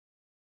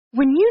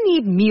When you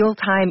need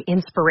mealtime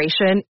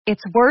inspiration,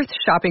 it's worth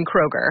shopping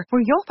Kroger, where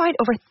you'll find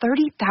over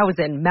 30,000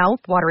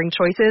 mouth-watering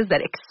choices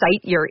that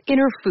excite your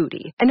inner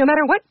foodie. And no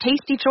matter what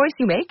tasty choice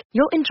you make,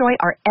 you'll enjoy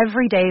our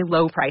everyday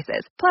low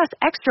prices, plus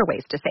extra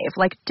ways to save,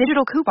 like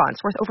digital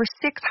coupons worth over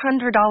 $600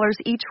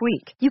 each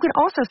week. You can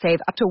also save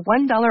up to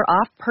 $1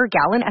 off per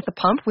gallon at the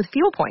pump with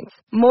fuel points.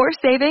 More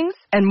savings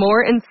and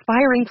more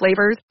inspiring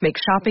flavors make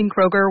shopping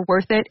Kroger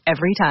worth it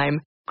every time.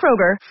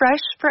 Kroger,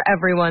 fresh for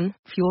everyone.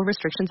 Fuel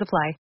restrictions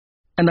apply.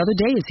 Another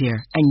day is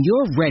here, and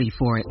you're ready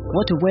for it.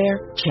 What to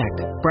wear? Check.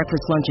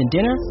 Breakfast, lunch, and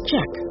dinner?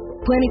 Check.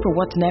 Planning for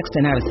what's next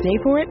and how to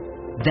save for it?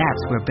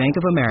 That's where Bank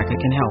of America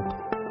can help.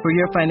 For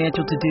your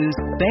financial to-dos,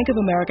 Bank of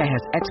America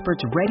has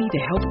experts ready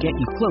to help get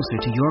you closer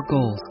to your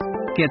goals.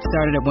 Get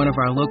started at one of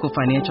our local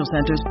financial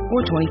centers or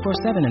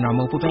 24/7 in our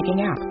mobile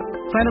banking app.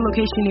 Find a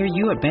location near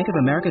you at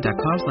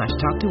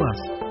bankofamerica.com/talktous.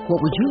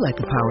 What would you like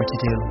the power to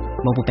do?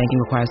 Mobile banking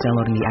requires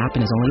downloading the app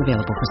and is only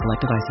available for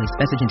select devices.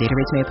 Message and data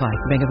rates may apply.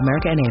 Bank of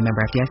America N.A.,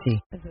 member FDIC.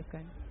 This is good.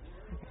 Okay.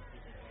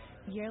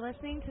 You're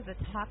listening to the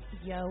Talk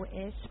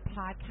Yo-ish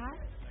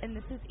podcast, and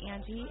this is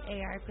Angie,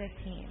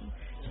 AR15.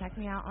 Check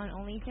me out on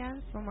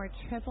OnlyFans for more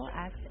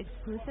XXX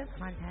exclusive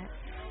content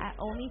at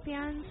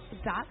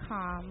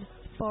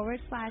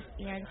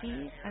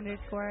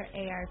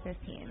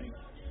onlyfans.com/Angie_AR15.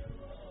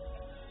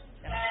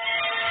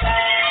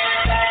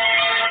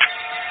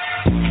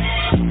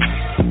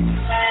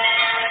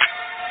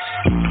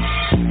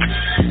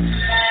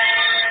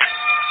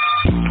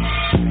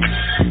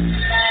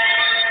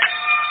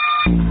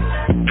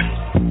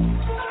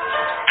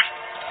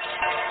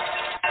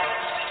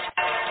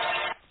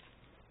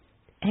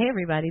 Hey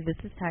everybody, this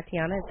is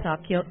Tatiana at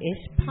Talk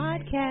Yo-ish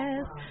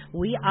podcast.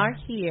 We are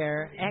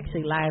here,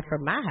 actually live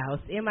from my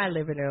house, in my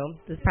living room.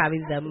 This is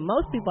probably the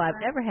most people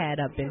I've ever had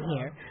up in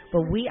here.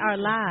 But we are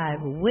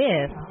live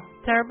with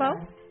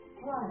Turbo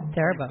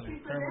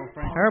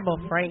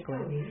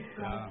Franklin.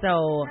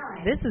 So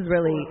this is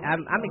really,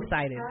 I'm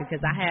excited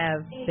because I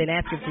have been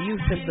asking for you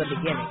since the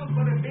beginning.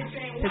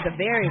 Since the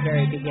very,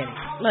 very beginning.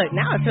 Look,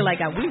 now I feel like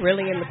we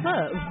really in the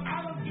club.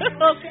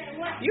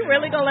 You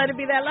really gonna let it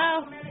be that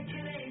loud?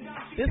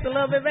 Just a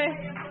little bit, babe?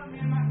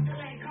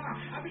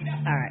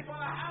 All right.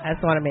 I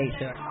just want to make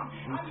sure. All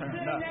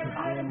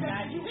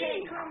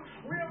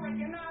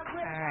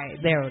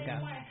right. There we go.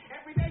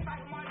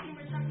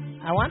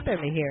 I want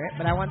them to hear it,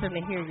 but I want them to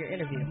hear your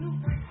interview.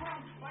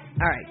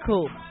 All right.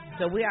 Cool.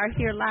 So we are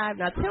here live.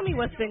 Now tell me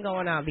what's been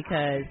going on,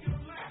 because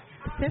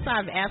since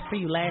I've asked for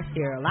you last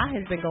year, a lot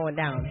has been going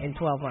down in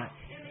 12 months.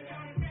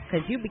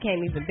 Because you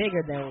became even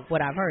bigger than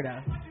what I've heard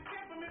of.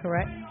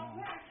 Correct?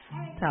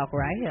 Talk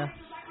right here.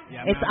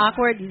 Yeah, it's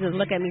awkward. You just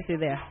look at me through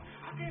there.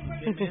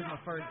 This is my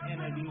first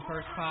interview,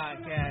 first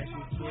podcast.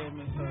 You feel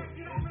me? So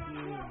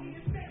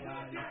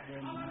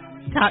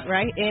talk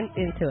right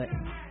into it.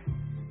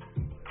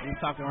 We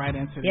talking right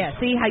into it. Yeah.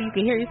 See how you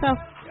can hear yourself?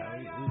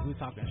 Yeah, we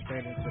talking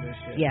straight into this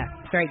shit. Yeah,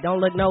 straight.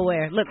 Don't look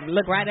nowhere.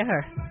 Look right at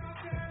her.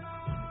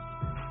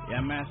 Yeah,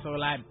 man. So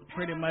like,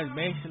 pretty much,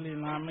 basically, you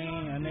know what I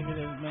mean? A nigga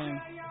that's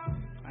been.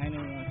 I ain't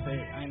even gonna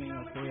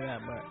say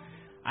that, but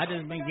I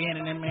just been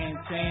getting and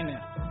maintaining.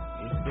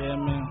 You feel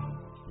me?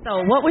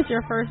 So what was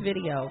your first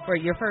video for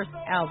your first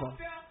album?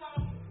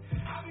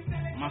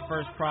 My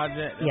first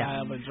project that I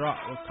ever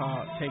dropped was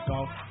called Take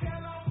Off.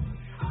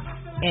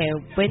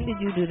 And when did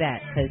you do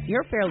that? Because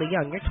you're fairly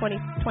young. You're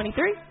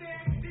 23?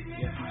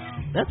 Yes,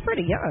 ma'am. That's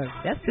pretty young.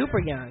 That's super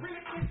young.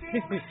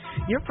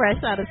 You're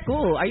fresh out of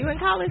school. Are you in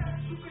college?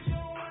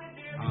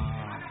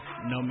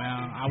 No,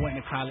 ma'am. I went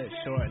to college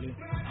shortly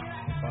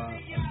for a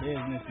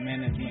business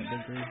management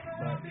degree,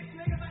 but...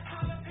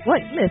 What?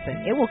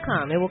 Listen, it will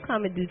come. It will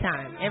come in due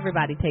time.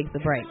 Everybody takes a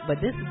break, but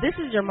this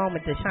is your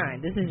moment to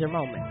shine. This is your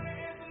moment.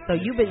 So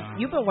you've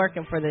been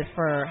working for this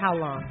for how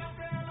long?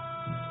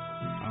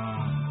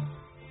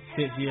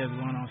 6 years,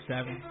 going on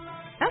 7.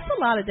 That's a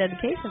lot of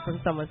dedication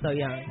from someone so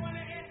young.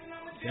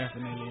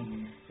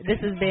 Definitely. This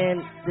has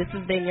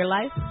been your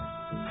life?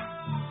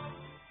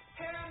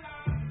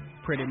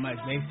 Pretty much,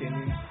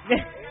 basically.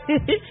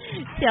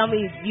 Tell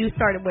me, you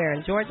started where,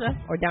 in Georgia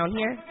or down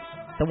here?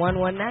 The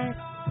 119?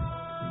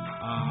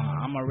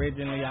 I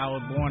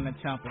was born in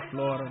Tampa,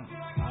 Florida.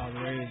 I was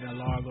raised in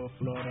Largo,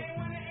 Florida.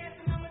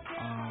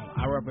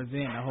 I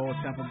represent the whole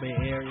Tampa Bay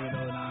area, though, you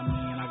know what I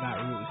mean? I got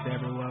roots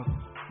everywhere.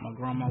 My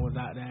grandma was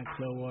out there in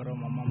Clearwater.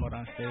 My mama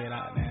done stayed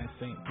out there in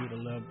St. Pete a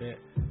little bit.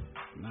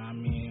 You know what I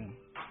mean?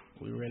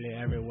 We really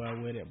everywhere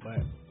with it,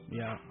 but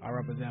yeah, I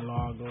represent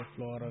Largo,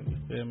 Florida. You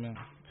feel me?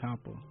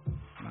 Tampa. You know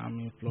what I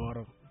mean?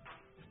 Florida.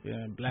 You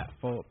feel me? Black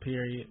folk,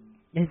 period.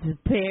 This is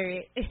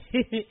period.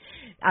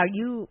 Are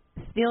you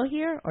still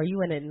here, or are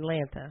you in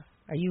Atlanta?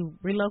 Are you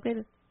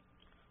relocated?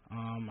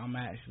 I'm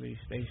actually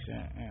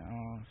stationed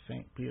in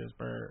St.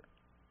 Petersburg,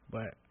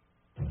 but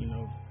you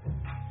know,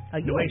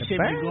 the way shit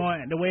be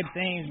going, the way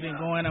things been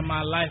going in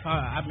my life,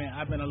 I've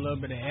been a little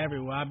bit of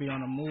everywhere. I be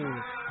on the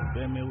move.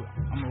 Feel me?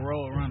 I'm a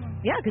road runner.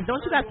 Yeah, because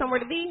don't you got somewhere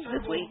to be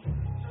this week?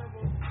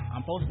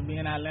 I'm supposed to be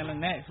in Atlanta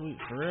next week,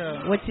 for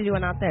real. What you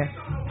doing out there?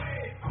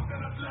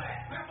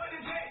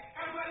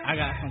 I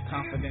got some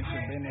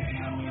confidential business. You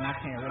know what I mean? I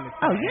can't really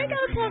talk. Oh, you ain't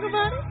got to talk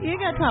about it. You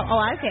ain't got to talk.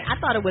 Oh, okay. I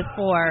thought it was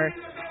for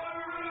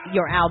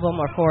your album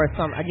or for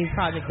a new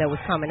project that was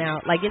coming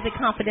out. Like, is it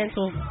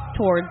confidential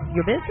towards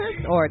your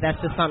business, or that's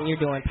just something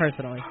you're doing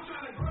personally?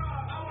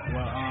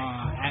 Well,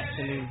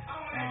 actually,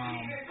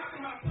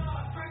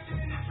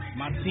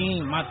 my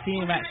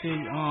team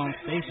actually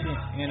stationed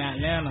in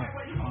Atlanta,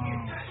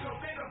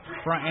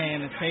 Front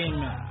End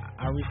Entertainment.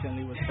 I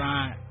recently was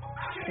signed.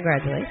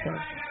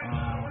 Congratulations.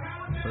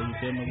 So you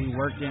feel me? We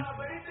working.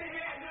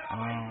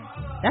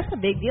 That's a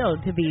big deal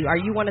to be. Are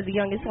you one of the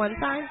youngest ones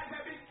signed?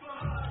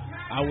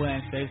 I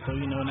wouldn't say so.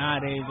 You know,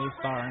 nowadays they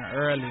starting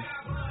early.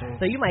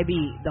 So you might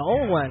be the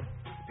old one.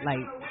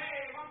 Like,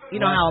 you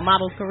know how a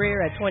model's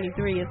career at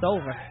 23 is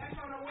over.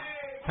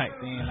 Type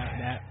thing like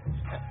that.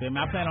 Feel me?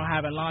 I plan on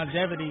having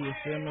longevity. You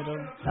feel me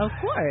though? Of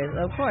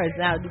course.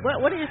 Now,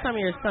 what are some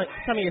of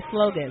your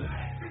slogans?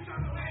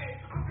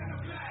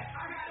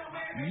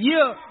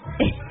 Yeah.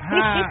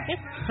 High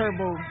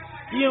turbo.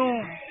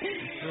 You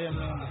feel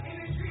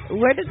me?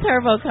 Where did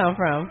Turbo come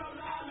from?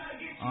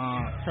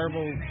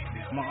 Turbo.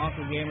 My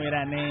uncle gave me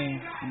that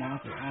name. My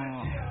uncle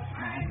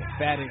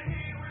Fatty.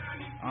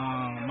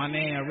 My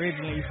name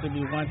originally used to be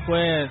One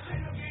Quez.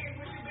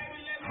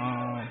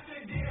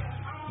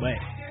 But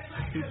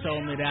he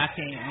told me that I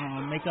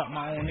can't make up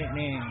my own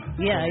nickname.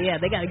 Yeah,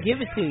 they gotta give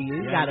it to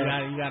you. You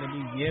gotta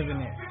be giving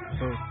it.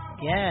 So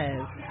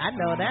yes, I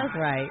know that's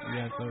right.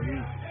 Yeah,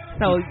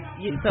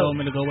 he so told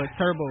me to go with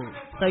Turbo.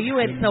 So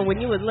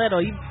when you was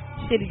little, you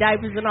shitty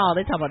diapers and all,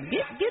 they talk about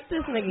get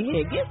this nigga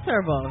here, get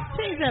Turbo,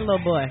 change that little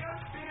boy.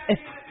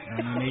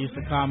 They used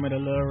to call me the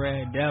little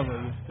red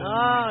devil.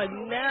 Oh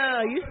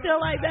no, you still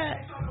like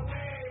that?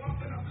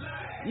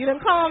 You done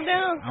calm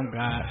down? I'm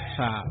God's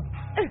child.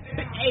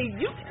 Hey,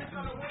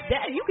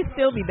 you could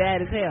still be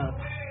bad as hell.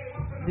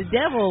 The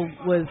devil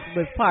was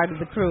part of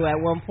the crew at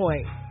one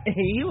point.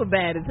 You were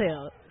bad as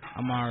hell.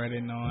 I'm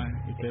already knowing.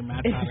 You feel me?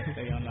 I try to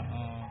stay on the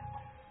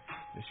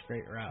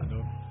straight route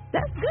though.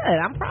 That's good.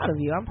 I'm proud of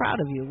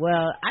you.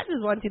 Well, I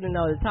just want you to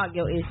know to talk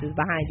your issues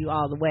behind you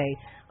all the way.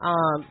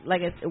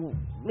 Like I said,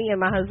 me and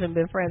my husband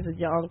been friends with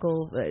your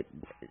uncle.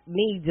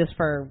 Me just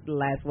for the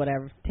last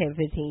 10,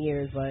 15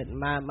 years, but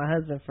my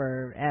husband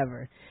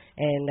forever.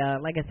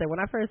 And like I said, when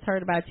I first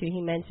heard about you,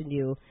 he mentioned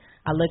you.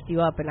 I looked you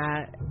up, and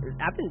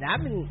I've been.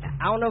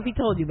 I don't know if he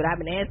told you, but I've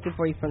been asking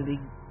for you from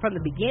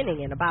the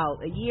beginning. And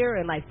about a year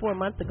and like 4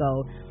 months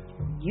ago,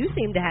 you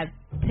seem to have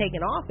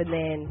taken off, and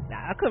then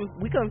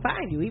we couldn't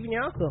find you. Even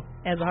your uncle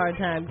has a hard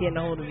time getting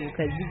a hold of you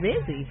because you're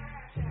busy.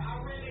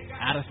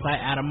 Out of sight,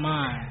 out of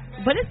mind.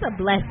 But it's a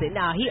blessing.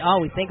 Nah, he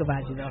always think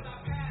about you though.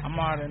 I'm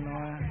already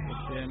knowing. You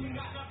feel me?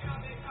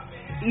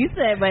 You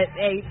said, but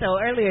hey, so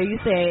earlier you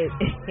said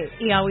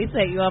he always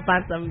set you up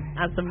on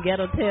some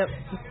ghetto tips.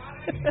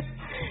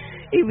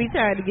 He be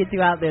trying to get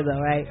you out there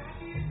though, right?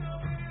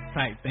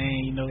 Type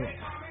thing, you know. You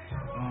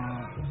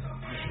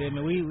feel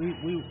me?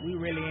 We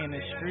really in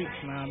the streets,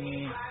 you know what I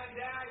mean?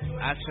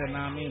 I should,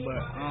 know what I mean,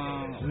 but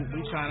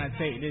we trying to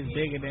take this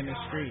bigger than the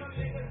streets.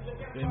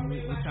 We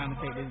trying to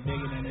take this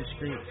bigger than the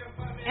streets.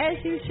 As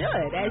you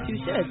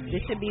should.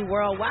 This should be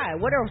worldwide.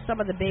 What are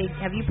some of the big?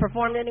 Have you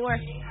performed anywhere?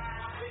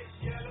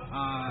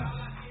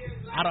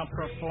 I don't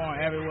perform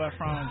everywhere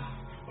from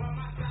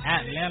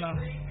Atlanta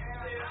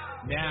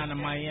down to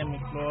Miami,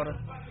 Florida.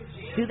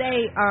 Do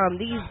they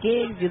these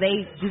gigs? Do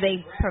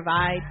they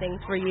provide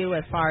things for you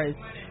as far as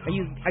are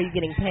you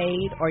getting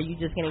paid, or are you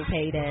just getting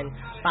paid in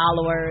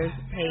followers,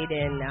 paid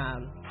in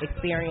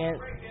experience,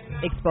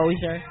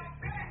 exposure?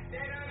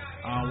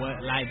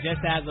 Like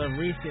just as of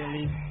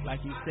recently,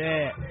 like you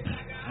said,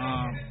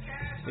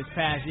 this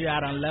past year I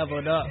done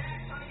leveled up.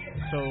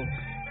 So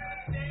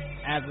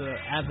as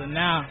of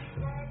now,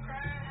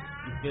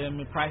 you feel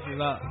me? Prices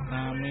up. Know what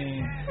I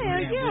mean?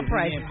 Hell yeah,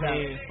 prices up. We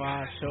getting paid for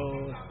our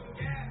shows.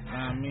 Know what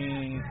I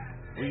mean?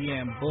 We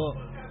getting booked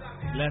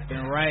left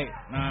and right.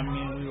 Know what I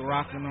mean? We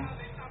rocking them.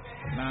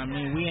 Know what I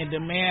mean? We in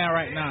demand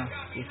right now.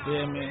 You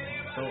feel me?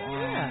 So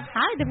yeah,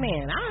 high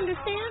demand. I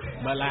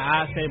understand. But like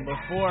I say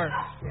before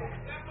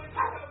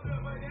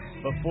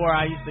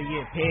I used to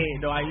get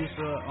paid, though I used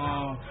to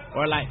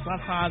or like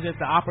sometimes if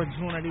the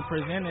opportunity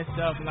present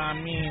itself, know what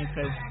I mean?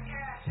 Because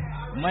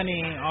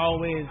money ain't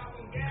always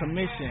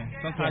commission.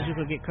 Sometimes you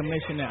could get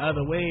commission in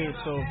other ways.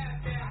 So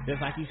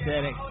just like you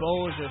said,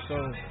 exposure.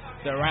 So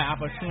the right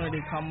opportunity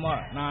come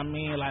up. Know what I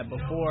mean? Like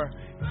before,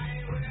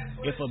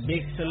 if a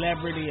big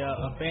celebrity,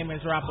 a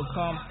famous rapper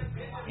come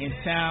in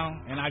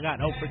town, and I got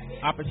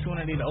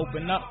opportunity to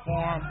open up for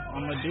him,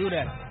 I'm gonna do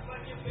that.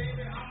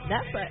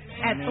 That's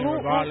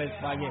regardless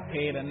if I get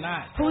paid or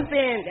not. Who's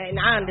been? And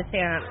I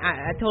understand.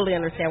 I totally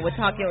understand. With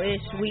Talk Your Ish,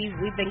 we've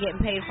been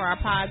getting paid for our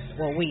pods.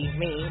 Well, me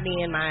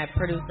and my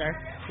producer,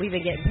 we've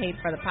been getting paid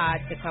for the pod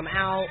to come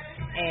out,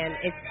 and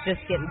it's just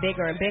getting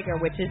bigger and bigger,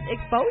 which is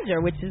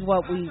exposure, which is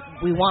what we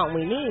want,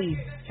 we need.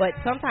 But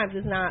sometimes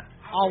it's not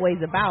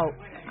always about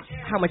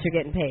how much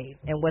you're getting paid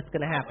and what's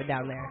going to happen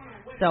down there.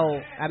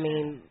 So I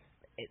mean,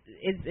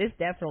 it's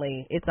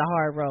definitely a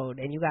hard road,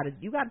 and you got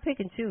to pick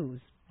and choose.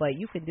 but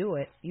you can do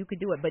it. You can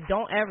do it, but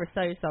don't ever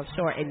sell yourself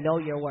short and know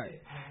your worth.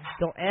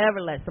 Don't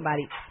ever let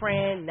somebody,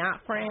 friend,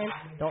 not friend,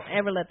 don't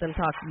ever let them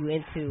talk you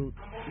into.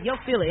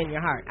 You'll feel it in your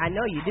heart. I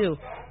know you do.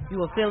 You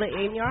will feel it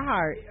in your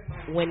heart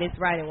when it's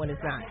right and when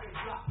it's not.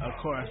 Of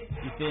course,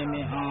 you feel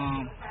me?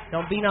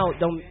 Don't be no.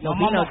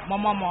 My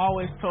mama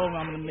always told me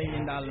I'm $1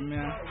 million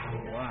man.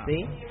 Wow.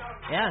 See?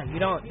 Yeah, you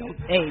don't.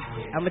 Hey,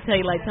 I'm gonna tell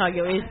you like Talk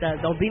Your Ish does.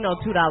 Don't be no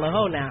 $2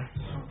 hoe now.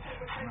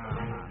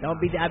 Don't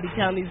be. I be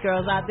telling these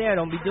girls out there,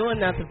 don't be doing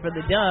nothing for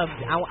the dub.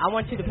 I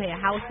want you to pay a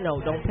house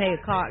note. Don't pay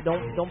a car.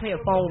 Don't pay a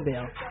phone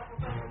bill.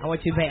 I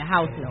want you to pay a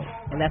house note,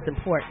 and that's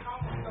important.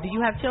 Do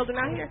you have children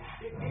out here?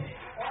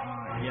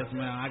 Yes,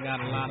 ma'am.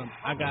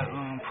 I got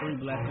 3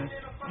 blessings.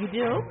 You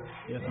do?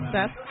 Yes, ma'am.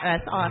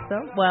 That's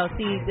awesome. Well,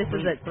 see, this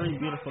is 3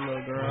 beautiful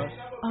little girls.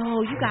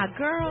 Oh, you got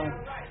girls?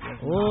 Yes,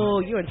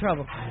 oh, you in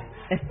trouble.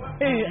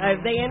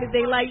 If they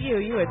anything like you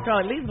in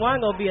trouble. At least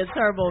one gonna be a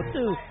turbo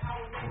too.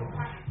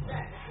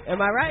 Am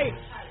I right?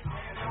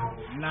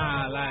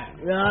 Nah,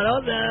 like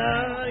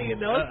no, you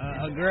know.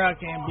 A girl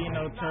can't be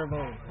no turbo.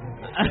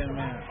 Yeah,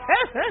 man.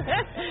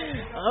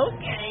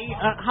 Okay.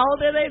 How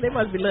old are they? They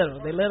must be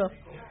little. They little?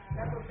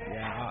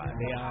 Yeah,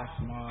 they all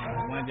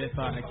small. One just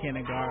started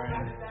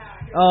kindergarten.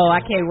 Oh,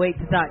 I can't wait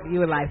to talk to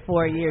you in like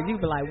 4 years. You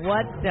be like,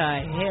 what the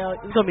hell?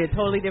 It's gonna be a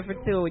totally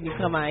different tune when you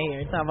come out here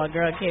and talk about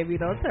girl can't be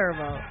no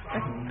turbo.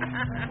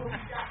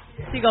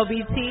 She gonna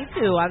be T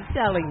too. I'm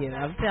telling you.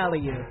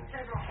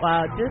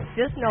 Well,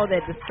 just know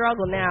that the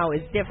struggle now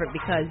is different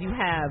because you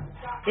have.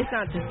 It's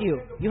not just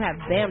you. You have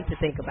them to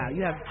think about.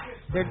 You have.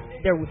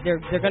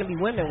 They're gonna be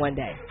women one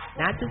day,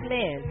 not just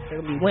men.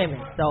 They're gonna be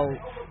women. So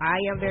I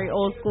am very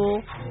old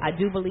school. I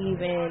do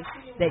believe in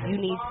that you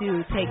need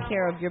to take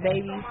care of your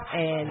babies,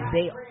 and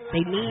they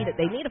need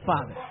a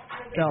father.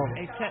 So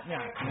hey, check me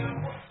out,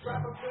 man.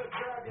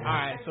 All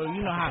right, so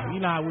you know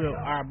how we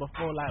are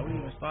before, like we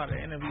even started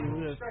the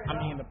interview.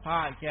 The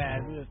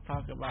podcast. We was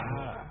talking about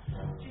how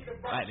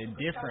like the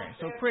difference.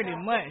 So pretty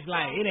much,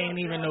 like it ain't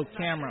even no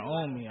camera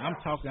on me. I'm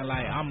talking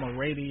like I'm a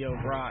radio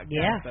broadcaster.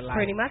 Yeah, like,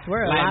 pretty much.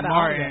 We're a like lot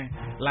Martin,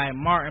 of like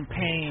Martin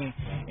Payne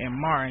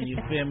and Martin. You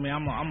feel me?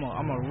 I'm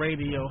a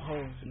radio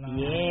host.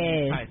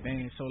 Yes. Type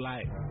thing. So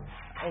like.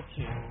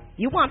 Okay.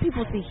 You want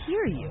people to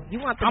hear you.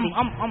 You want them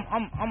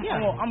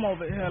I'm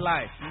over here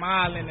like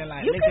smiling and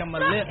like you licking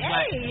my lips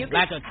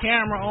like a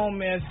camera on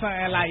me or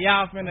something like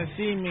y'all finna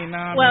see me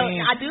now. Well, I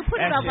mean? I do put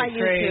it up on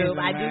YouTube.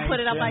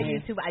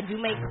 I do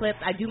make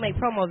clips. I do make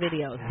promo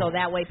videos so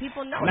that way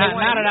people know. Now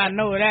that I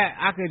know that,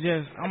 I could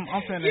just I'm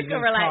finna you just can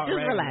relax.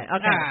 Just relax.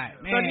 Okay.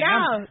 Right, so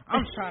now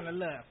I'm trying to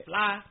look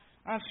fly.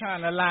 I'm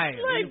trying to like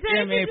look, you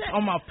feel me?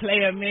 I'm a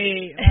player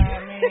me. You know what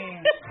I mean?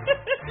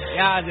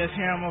 Y'all just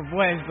hearing my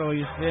voice though,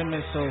 you feel me?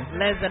 So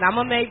listen, I'm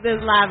gonna make this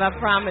live. I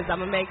promise.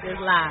 I'm gonna make this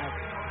live.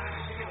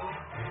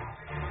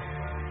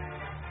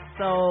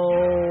 So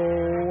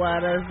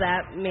what does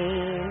that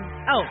mean?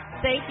 Oh,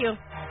 thank you.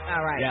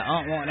 All right.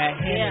 Yeah, want that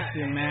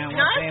Hennessy, man.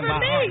 One thing about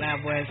that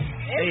boy,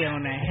 stay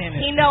on that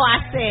Hennessy. He know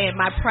I said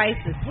my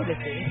price is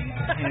Hennessy.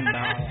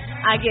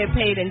 I get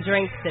paid in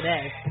drinks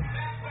today.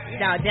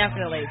 No,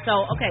 definitely.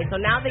 So, okay,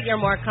 so now that you're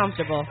more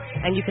comfortable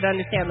and you can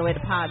understand the way the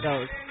pod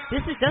goes,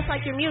 this is just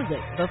like your music.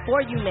 Before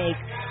you make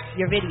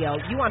your video,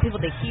 you want people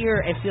to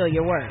hear and feel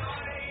your words.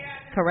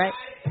 Correct?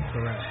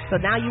 Correct. So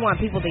now you want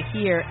people to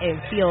hear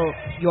and feel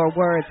your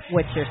words,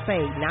 what you're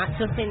saying, not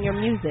just in your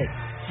music.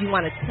 You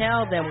want to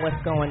tell them what's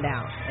going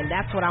down, and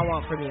that's what I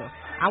want from you.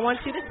 I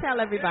want you to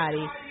tell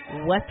everybody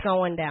what's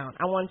going down.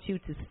 I want you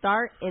to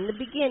start in the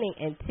beginning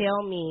and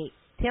tell me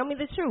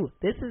the truth.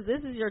 This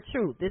is your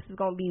truth. This is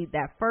going to be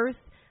that first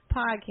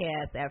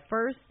podcast, that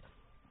first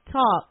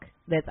talk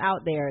that's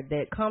out there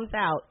that comes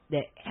out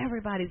that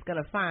everybody's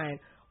going to find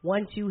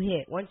once you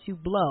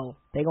blow,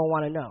 they're going to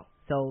want to know.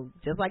 So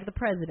just like the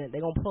president,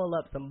 they're going to pull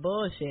up some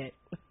bullshit.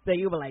 So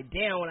you'll be like,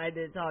 damn, when I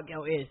did Talk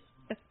Your Ish.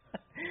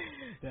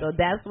 So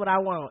that's what I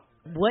want.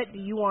 What do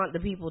you want the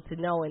people to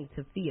know and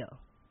to feel?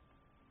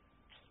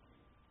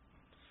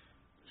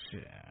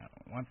 Shit.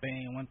 One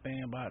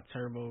thing about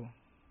Turbo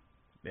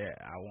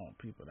that I want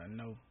people to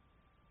know.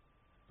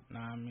 Know what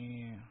I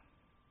mean?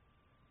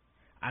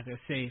 I could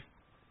say,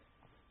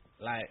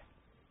 like,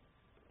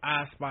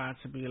 I aspire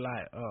to be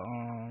like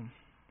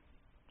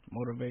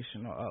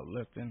motivational,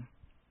 uplifting,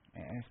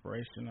 and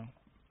inspirational.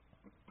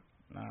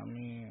 Know what I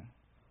mean?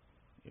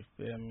 You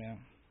feel me?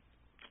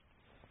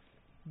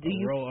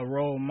 A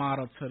role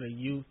model to the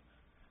youth.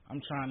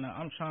 I'm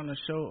trying to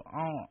show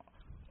on.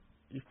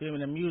 You feel me?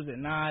 The music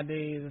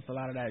nowadays, it's a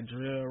lot of that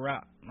drill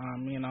rap. Know what I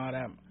mean? All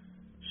that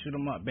shoot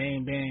 'em up,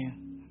 bang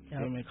bang. You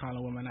feel me?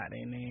 Calling women out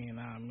their name.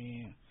 Know what I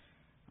mean?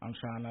 I'm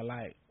trying to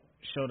like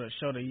show the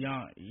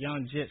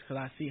young jits, cause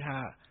I see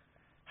how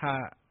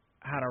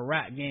the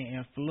rap game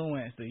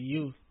influence the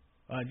youth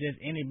or just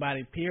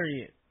anybody.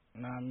 Period.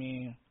 Know what I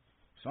mean?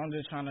 So I'm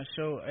just trying to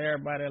show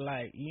everybody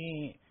like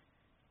you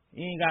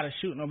ain't gotta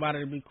shoot nobody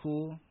to be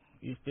cool.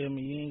 You feel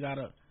me? You ain't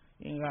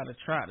gotta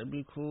try to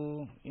be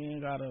cool. You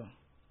ain't gotta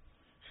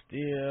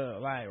steal,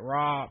 like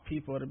rob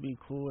people to be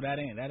cool. That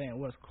ain't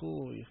what's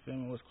cool. You feel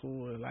me? What's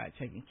cool is like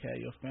taking care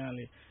of your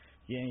family,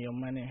 getting your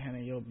money,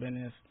 handling your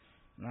business.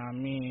 You know what I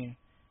mean?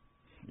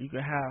 You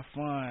can have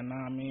fun, know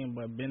what I mean,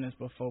 but business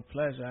before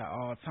pleasure at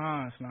all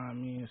times, know what I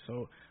mean?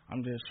 So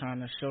I'm just trying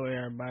to show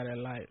everybody,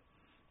 like,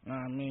 know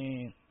what I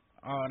mean,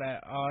 all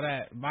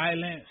that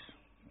violence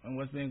and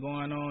what's been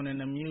going on in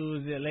the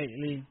music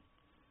lately,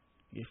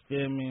 you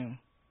feel me?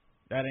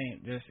 That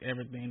ain't just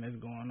everything that's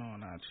going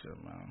on out here,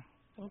 man.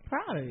 I'm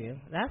proud of you.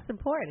 That's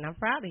important. I'm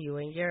proud of you,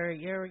 and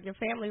your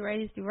family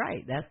raised you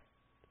right.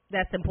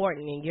 That's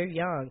important, and you're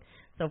young.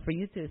 So for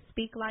you to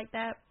speak like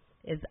that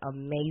is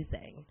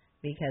amazing,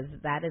 because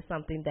that is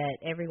something that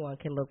everyone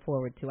can look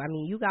forward to. I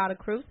mean, you got a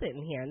crew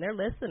sitting here, and they're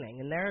listening,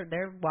 and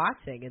they're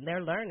watching, and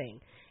they're learning.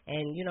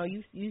 And, you know,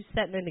 you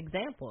setting an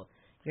example.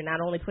 You're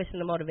not only pushing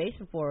the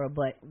motivation forward,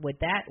 but with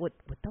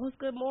those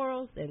good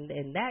morals and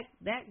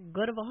that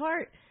good of a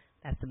heart,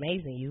 that's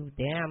amazing. You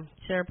damn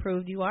sure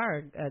proved you are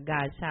a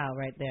God's child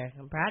right there.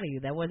 I'm proud of you.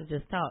 That wasn't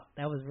just talk.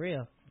 That was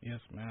real. Yes,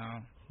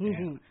 ma'am.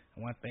 And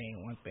one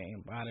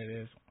thing about it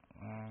is,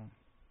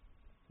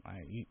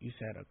 like you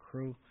said, a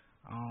crew.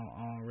 I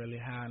don't really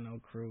have no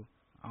crew.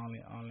 I only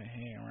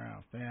hang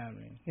around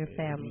family. Your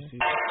family.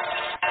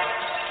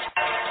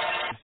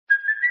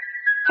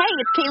 Hey,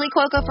 it's Kaylee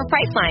Cuoco for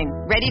Priceline.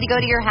 Ready to go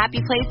to your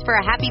happy place for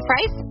a happy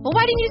price? Well,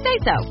 why didn't you say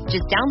so?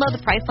 Just download the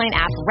Priceline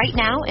app right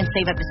now and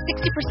save up to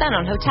 60%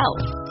 on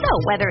hotels. So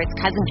whether it's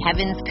Cousin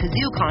Kevin's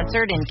Kazoo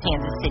Concert in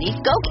Kansas City,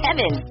 go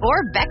Kevin, or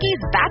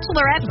Becky's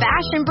Bachelorette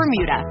Bash in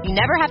Bermuda, you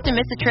never have to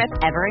miss a trip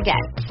ever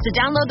again. So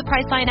download the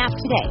Priceline app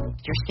today.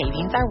 Your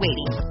savings are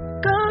waiting.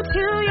 Go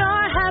to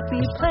your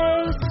happy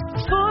place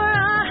for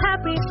a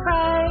happy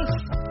price.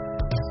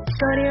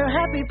 Go to your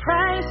happy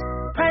price,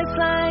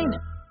 Priceline.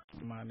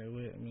 Somebody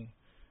with me,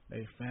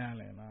 they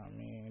family, you know what I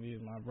mean?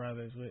 These my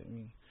brothers with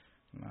me,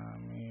 you know what I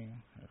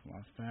mean? That's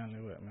my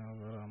family with me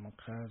over there, my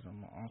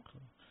cousin, my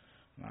uncle,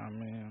 you know what I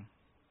mean?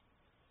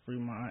 Free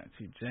my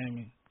auntie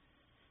Jamie,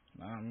 you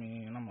know what I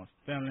mean? I'm a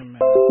family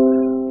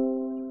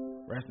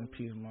man. Rest in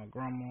peace, my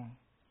grandma, you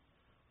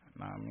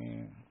know what I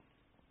mean?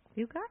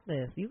 You got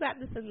this. You got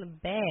this in the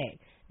bag.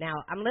 Now,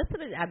 I've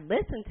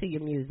listened to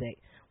your music.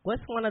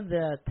 What's one of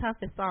the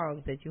toughest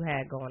songs that you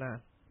had going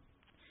on?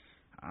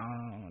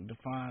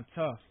 Define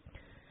tough.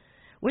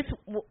 Which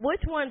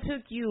one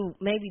took you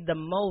maybe the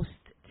most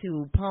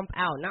to pump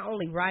out? Not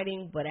only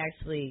writing, but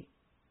actually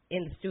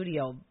in the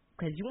studio,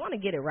 because you want to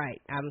get it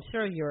right. I'm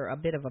sure you're a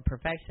bit of a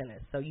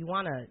perfectionist, so you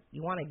want to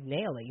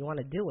nail it. You want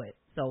to do it.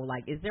 So,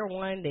 like, is there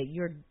one that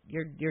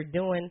you're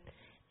doing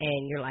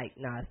and you're like,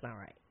 no, it's not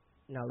right.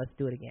 No, let's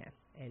do it again.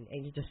 And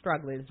you're just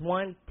struggling. Is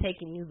one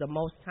taking you the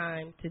most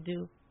time to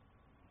do?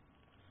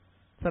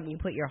 Something you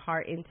put your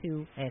heart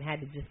into and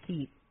had to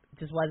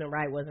just wasn't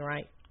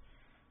right.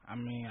 I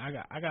mean, I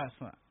got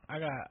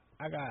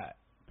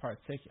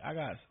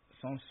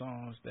some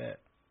songs that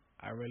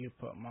I really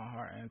put my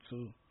heart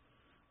into,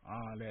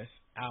 that's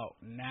out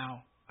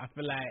now. I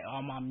feel like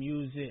all my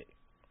music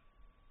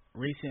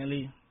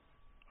recently,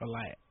 or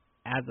like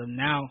as of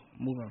now,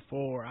 moving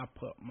forward, I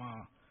put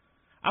my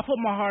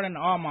heart into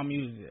all my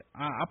music.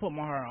 I put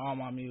my heart in all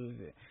my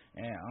music,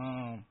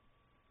 and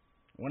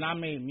when I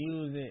make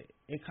music,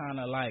 it kind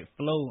of like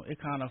flow. It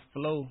kind of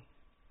flow.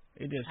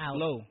 It just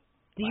flow.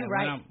 Do you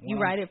write? You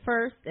write it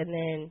first, and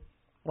then,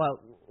 well,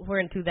 we're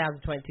in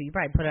 2022. You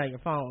probably put it on your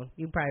phone.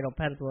 You probably don't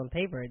pencil and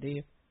paper, do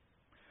you?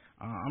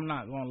 I'm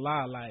not gonna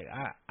lie. Like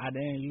I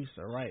didn't used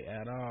to write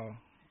at all.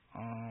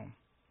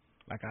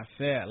 Like I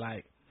said,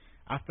 like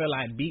I feel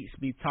like beats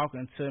be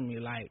talking to me.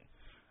 Like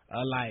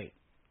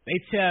they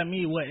tell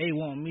me what they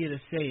want me to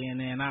say, and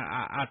then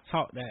I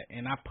talk that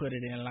and I put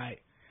it in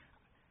like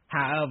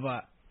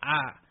however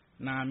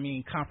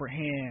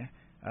comprehend.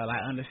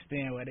 Like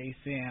understand what they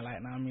saying, like,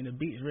 I mean, the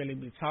beats really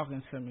be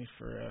talking to me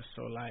for real.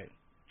 So like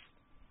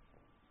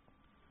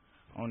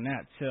on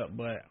that tip,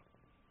 but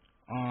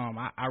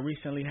I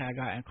recently had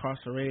got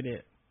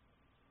incarcerated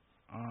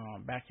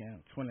back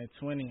in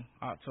 2020,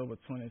 October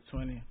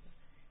 2020,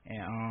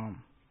 and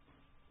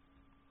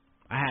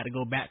I had to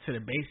go back to the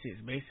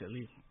basics.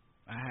 Basically,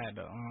 I had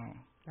to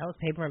that was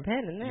paper and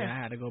pen in there. Yeah,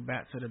 I had to go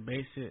back to the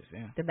basics,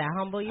 and did that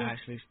humble you? I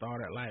actually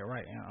started like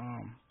writing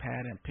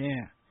pad and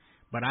pen.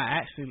 But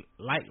I actually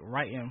like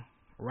writing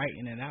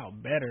it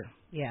out better.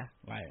 Yeah.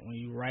 Like when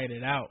you write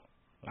it out,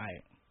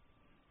 like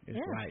it's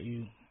like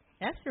you.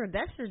 That's your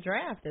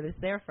draft, and it's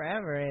there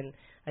forever. And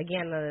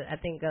again, I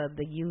think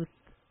the youth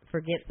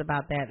forgets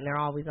about that, and they're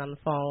always on the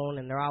phone,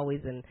 and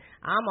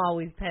I'm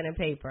always pen and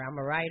paper. I'm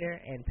a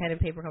writer, and pen and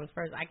paper comes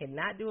first. I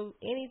cannot do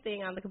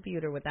anything on the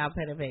computer without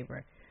pen and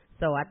paper.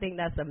 So I think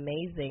that's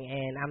amazing,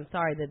 and I'm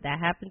sorry that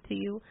happened to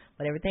you,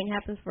 but everything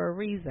happens for a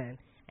reason.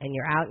 And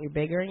you're out, and you're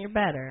bigger, and you're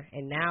better,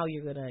 and now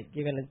you're gonna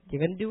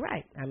do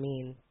right. I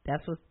mean,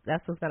 that's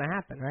what's gonna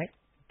happen, right?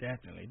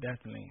 Definitely.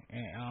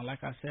 And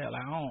like I said,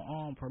 like I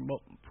don't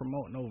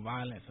promote no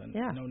violence or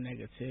no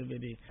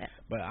negativity.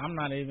 But I'm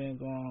not even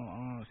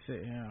gonna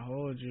sit here and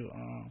hold you.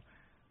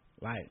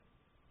 Like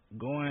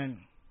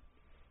going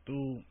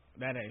through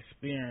that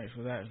experience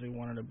was actually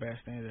one of the best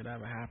things that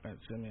ever happened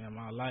to me in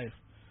my life.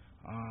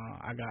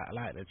 I got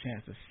like the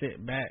chance to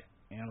sit back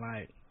and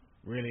like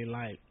really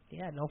like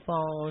no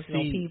phones,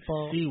 no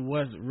people, see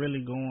what's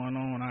really going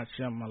on out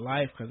here in my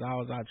life, because I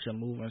was out here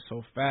moving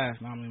so fast.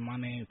 I mean, my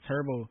name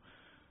Turbo.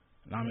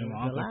 I mean,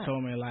 my uncle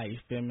told me, like, you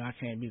feel me, I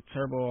can't be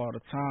turbo all the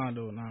time,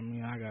 though. I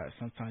mean,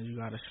 sometimes you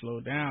gotta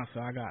slow down, so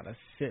I gotta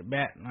sit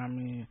back. I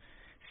mean,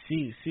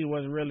 see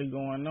what's really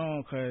going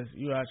on, because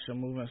you out here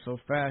moving so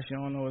fast, you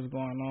don't know what's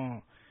going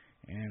on.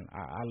 And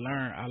I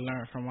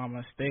learned from my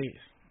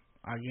mistakes.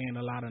 I gained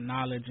a lot of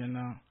knowledge, and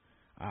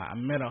I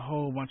met a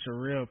whole bunch of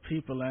real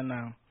people,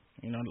 and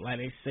you know, like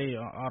they say,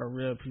 all the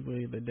real people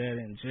either dead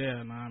in jail.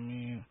 You know what I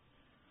mean?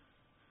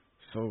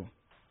 So,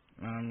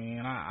 you know what I mean,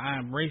 I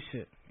embrace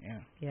it.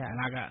 Yeah. And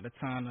I got the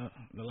time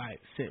to like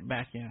sit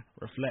back and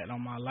reflect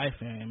on my life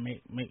and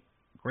make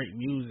great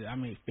music. I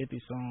made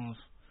 50 songs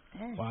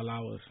while I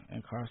was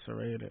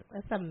incarcerated.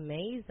 That's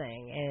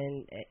amazing.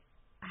 And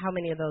how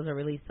many of those are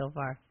released so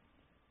far?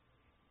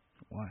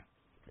 One.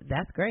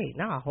 That's great.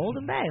 No, hold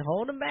them back.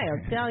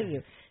 I'm telling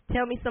you.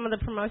 Tell me some of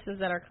the promotions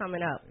that are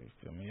coming up. You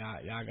feel me?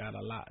 Y'all got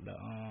a lot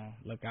to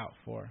look out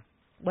for.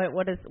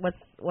 What is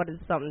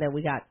something that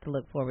we got to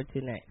look forward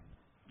to next?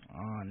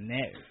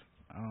 Next.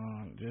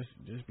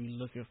 Just be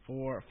looking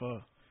forward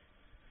for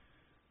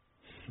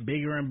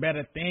bigger and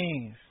better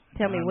things.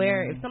 Tell me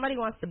where, if somebody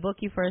wants to book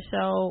you for a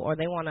show or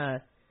they want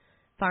to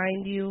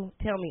find you,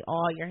 tell me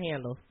all your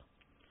handles.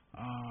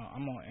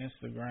 I'm on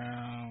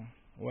Instagram.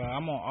 Well,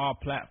 I'm on all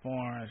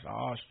platforms,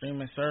 all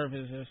streaming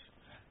services,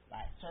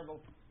 like Turbo.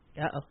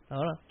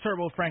 Hold on.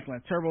 Turbo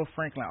Franklin,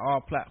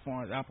 all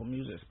platforms, Apple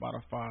Music,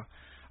 Spotify,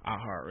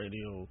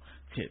 iHeartRadio,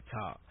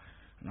 TikTok.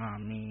 You know what I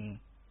mean?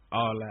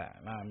 All that,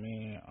 you know what I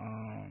mean?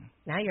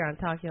 Now you're on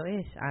Talk Your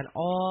Ish on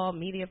all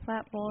media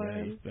platforms.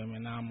 Yeah, you feel me?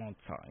 Now I'm on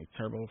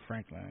Turbo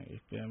Franklin, you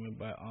feel me?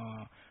 But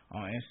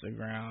on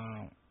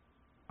Instagram,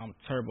 I'm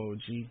Turbo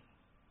G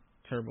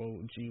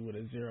with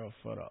a 0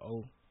 for the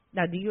O.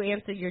 Now, do you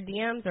answer your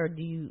DMs, or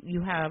do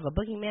you have a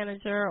booking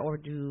manager, or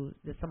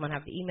does someone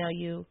have to email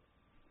you?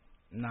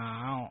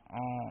 Nah,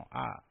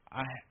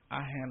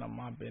 I handle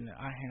my business.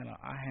 I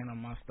handle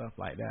my stuff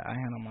like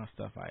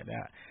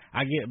that.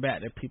 I get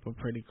back to people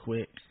pretty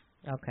quick.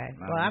 Okay.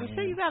 Well, I'm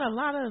sure you got a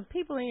lot of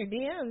people in your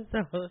DMs.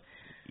 So.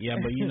 Yeah,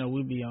 but you know,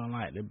 we be on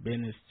like the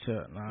business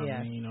tip.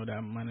 I mean, you know,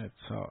 that money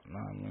talk.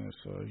 I mean,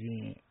 so if you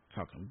ain't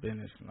talking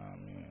business, I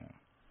mean.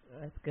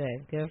 That's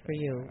good. Good for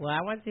you. Well,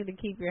 I want you to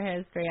keep your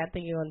head straight. I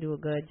think you're going to do a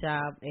good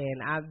job,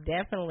 and I'm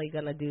definitely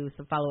going to do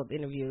some follow-up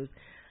interviews.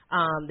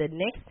 The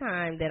next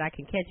time that I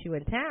can catch you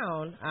in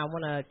town, I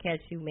want to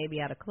catch you maybe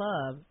at a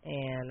club,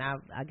 and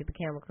I'll get the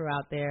camera crew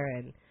out there,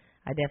 and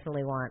I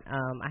definitely want,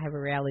 I have a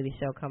reality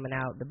show coming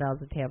out, The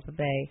Bells of Tampa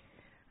Bay,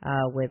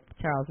 with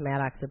Charles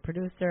Maddox, the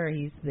producer.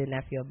 He's the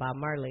nephew of Bob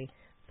Marley.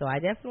 So I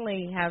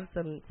definitely have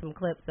some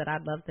clips that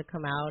I'd love to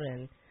come out,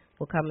 and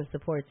we'll come and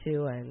support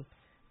you, and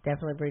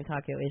definitely bring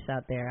Talk Your Ish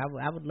out there.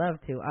 I would love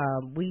to.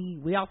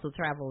 We also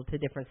travel to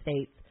different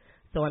states.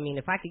 So, I mean,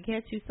 if I could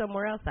catch you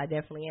somewhere else, I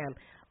definitely am.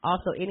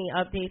 Also, any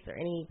updates or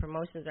any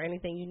promotions or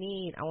anything you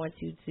need, I want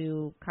you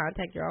to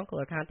contact your uncle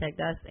or contact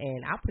us,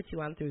 and I'll put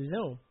you on through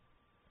Zoom.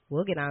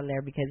 We'll get on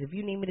there, because if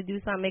you need me to do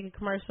something, make a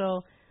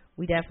commercial,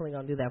 we definitely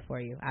going to do that for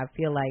you. I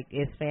feel like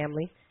it's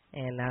family,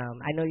 and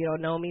I know you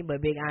don't know me,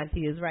 but Big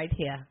Auntie is right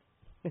here.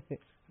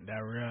 That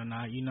real.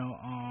 Now, you know,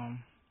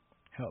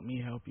 help me,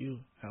 help you,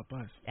 help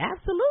us.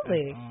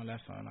 Absolutely.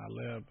 That's something I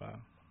live by.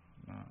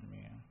 Nah,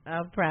 man.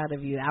 I'm proud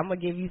of you. I'm going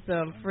to give you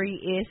some free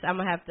ish. I'm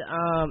going to have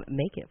to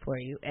make it for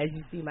you, as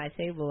you see my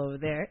table over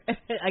there.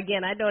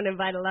 Again, I don't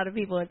invite a lot of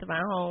people into my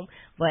home,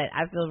 but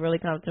I feel really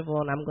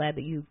comfortable, and I'm glad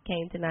that you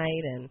came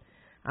tonight, and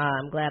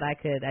I'm glad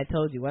I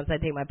told you, once I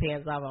take my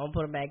pants off, I won't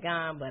put them back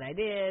on, but I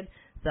did.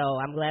 So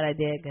I'm glad I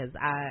did, because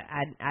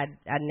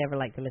I never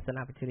like to miss an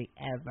opportunity,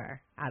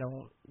 ever.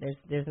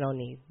 There's no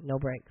need, no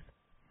breaks.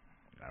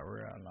 Not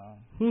real,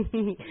 no.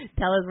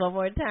 Tell us one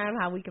more time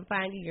how we can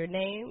find you. Your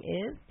name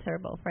is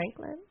Turbo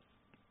Franklin.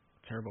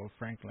 Turbo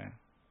Franklin.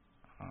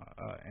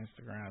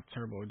 Instagram,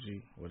 Turbo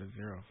G with a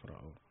 0 for the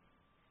O.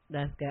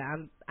 That's good.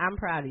 I'm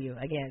proud of you.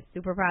 Again,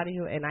 super proud of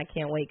you, and I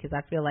can't wait, because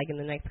I feel like in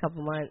the next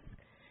couple months,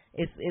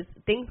 it's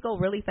things go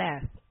really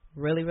fast,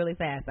 really, really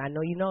fast. I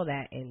know you know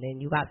that, and then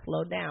you got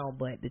slowed down,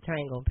 but the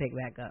train gonna pick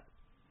back up.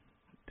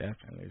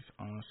 Definitely, it's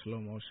on slow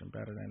motion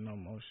better than no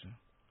motion.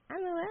 I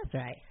know that's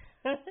right.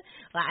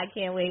 Well, I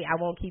can't wait. I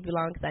won't keep you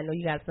long, because I know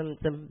you got some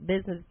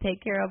business to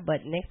take care of.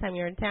 But next time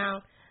you're in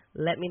town,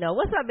 let me know.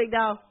 What's up, big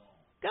dog?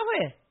 Go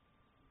ahead.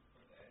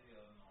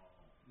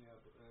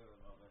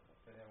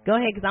 Go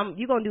ahead, because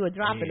you're going to do a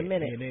drop in a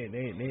minute.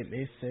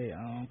 They say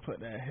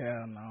put that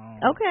hell no.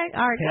 Okay,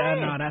 all right.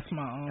 Hell no, that's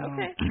my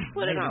okay,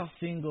 put it on.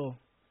 Single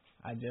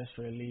I just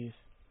released.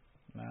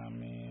 Know what I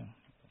mean?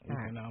 We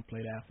can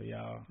play that for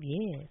y'all.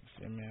 Yeah.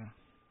 Yeah, man.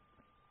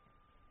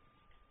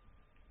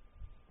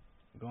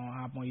 Go on,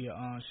 hop on your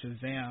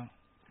Shazam.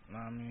 Know what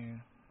I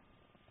mean?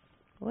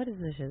 What is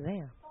a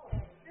Shazam?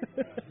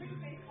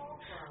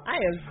 I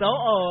am so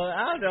old.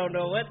 I don't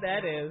know what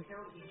that is.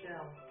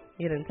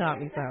 You done taught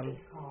me something.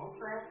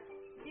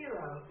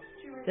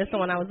 This the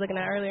one I was looking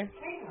at earlier?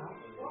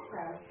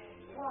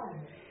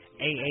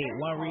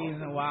 One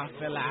reason why I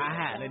feel like I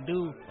had to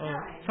do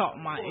talk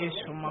my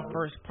ish for my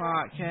first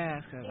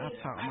podcast, because I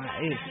talk my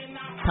ish.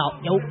 Talk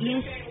your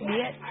ish,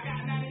 bitch.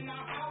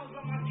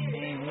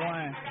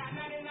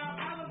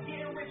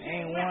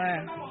 Ain't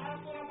one.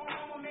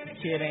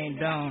 Kid ain't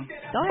dumb.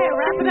 Go ahead,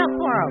 wrap it up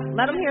for him.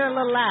 Let him hear a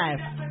little live.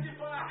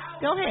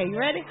 Go ahead, you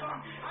ready?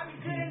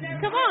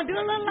 Come on, do a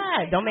little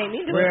live. Don't make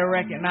me do it. Real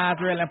recognize,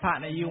 real and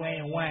partner, you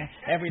ain't one.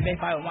 Every day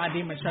fight with my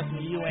demons, trust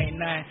me, you ain't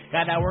none.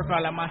 Got that work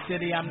all in my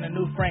city, I'm the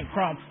new Frank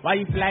Crumb. Why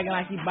you flagging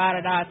like you bought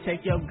it? I'll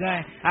take your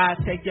gun, I'll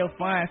take your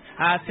funds,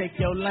 I'll take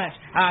your lunch,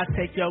 I'll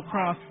take your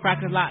crumbs.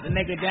 Crackers lock the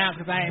nigga down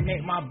cause I ain't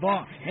make my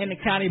bump. In the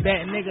county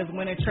betting niggas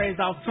winning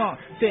trades off tongue.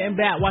 Sitting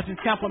back watching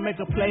Tampa make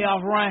a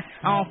playoff run.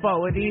 I don't fuck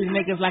with these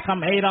niggas like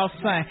I'm Adolph's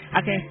son. I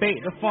can't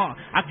fake the funk,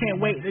 I can't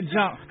wait to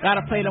jump.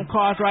 Gotta play them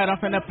cards right, I'm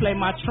finna play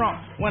my trump.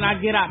 When I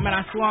get out, man,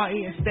 I swear I'm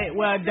eating steak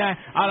well done.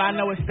 All I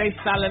know is stay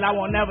solid, I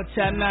won't never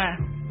tell none.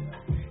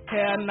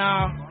 Hell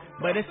no,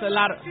 but it's a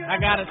lot of, I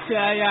gotta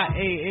tell y'all,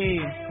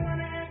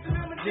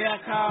 jail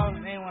calls,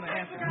 they ain't wanna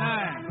answer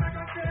none.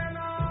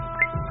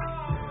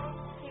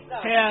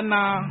 Hell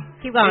no,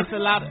 keep going. It's a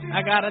lot of,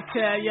 I gotta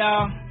tell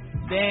y'all,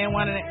 they ain't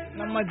wanna,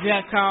 no more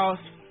jail calls.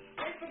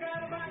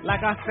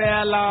 Like I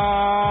fell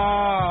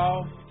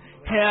off.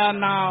 Hell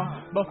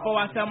no, before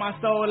I sell my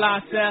soul, I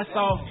sell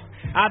sauce.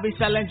 I be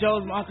selling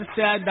Joe's, my uncle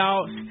sell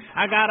dogs.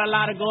 I got a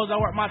lot of goals, I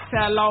work my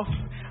tail off.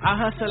 I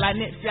hustle like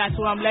Nipsey, I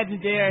swear I'm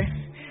legendary.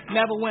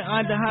 Never went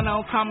under 100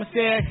 on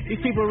commissary.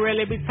 These people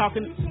really be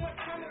talking,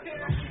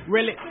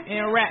 really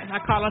in raps. I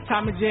call them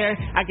Tom and Jerry.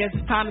 I guess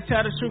it's time to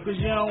tell the truth cause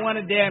you don't want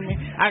to dare me.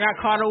 I got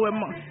caught up with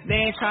my, they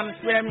ain't trying to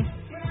spare me.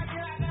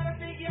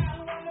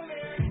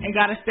 Ain't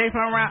gotta stay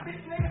from around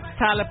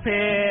Tyler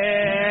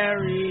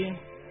Perry.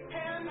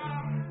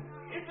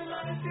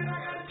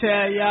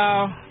 Tell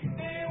y'all,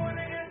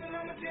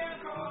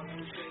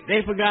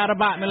 they forgot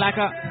about me like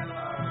a,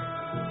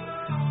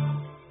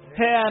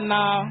 hell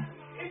no.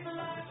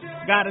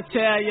 Gotta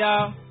tell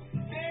y'all,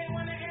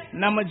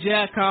 number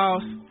jail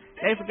calls.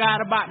 They forgot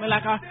about me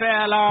like I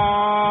fell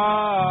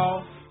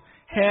off.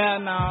 Hell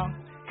no.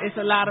 It's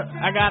a lot of,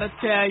 I gotta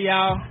tell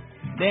y'all,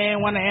 they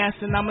ain't wanna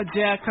answer number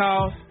jail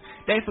calls.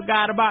 They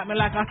forgot about me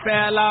like I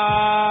fell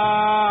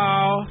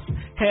off.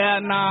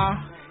 Hell no.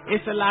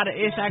 It's a lot of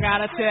ish, I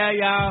gotta tell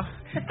y'all.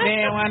 They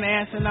ain't wanna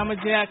answer number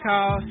jail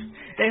calls.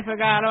 They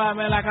forgot about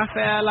me like I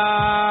fell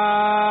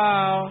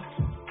off.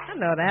 I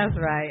know that's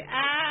right.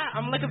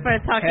 I'm looking for a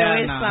Talk Your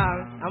Ish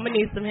song. I'm gonna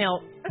need some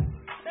help.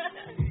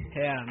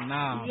 Hell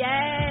no.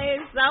 Yay!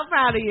 So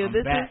proud of you.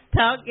 This is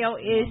Talk Your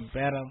Ish,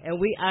 and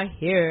we are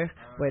here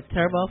with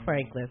Turbo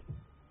Franklin.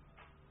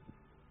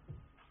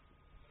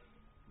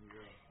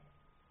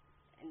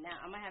 And now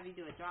I'm gonna have you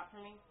do a drop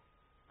for me.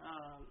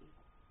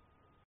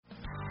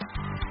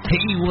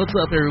 Hey, what's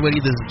up,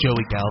 everybody? This is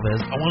Joey Galvez.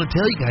 I want to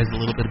tell you guys a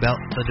little bit about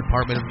the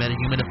Department of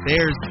Meta-Human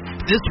Affairs.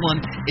 This one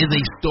is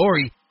a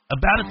story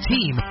about a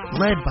team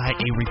led by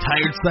a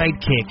retired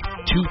sidekick,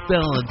 2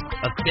 felons,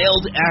 a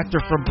failed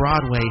actor from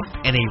Broadway,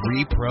 and a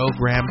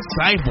reprogrammed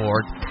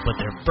cyborg. But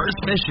their first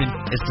mission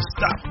is to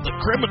stop the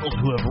criminals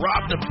who have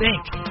robbed a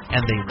bank, and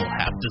they will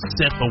have to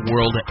set the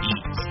world at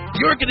ease.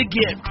 You're going to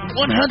get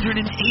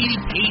 180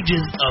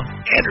 pages of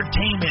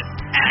entertainment,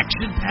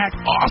 action-packed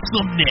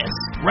awesomeness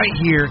right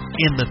here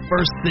in the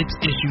first 6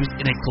 issues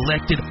in a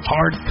collected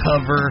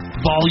hardcover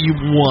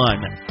volume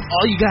 1.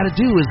 All you got to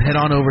do is head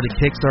on over to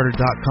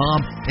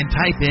Kickstarter.com and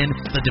type in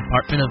the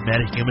Department of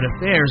Meta-Human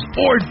Affairs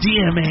or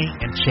DMA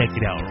and check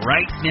it out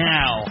right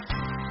now.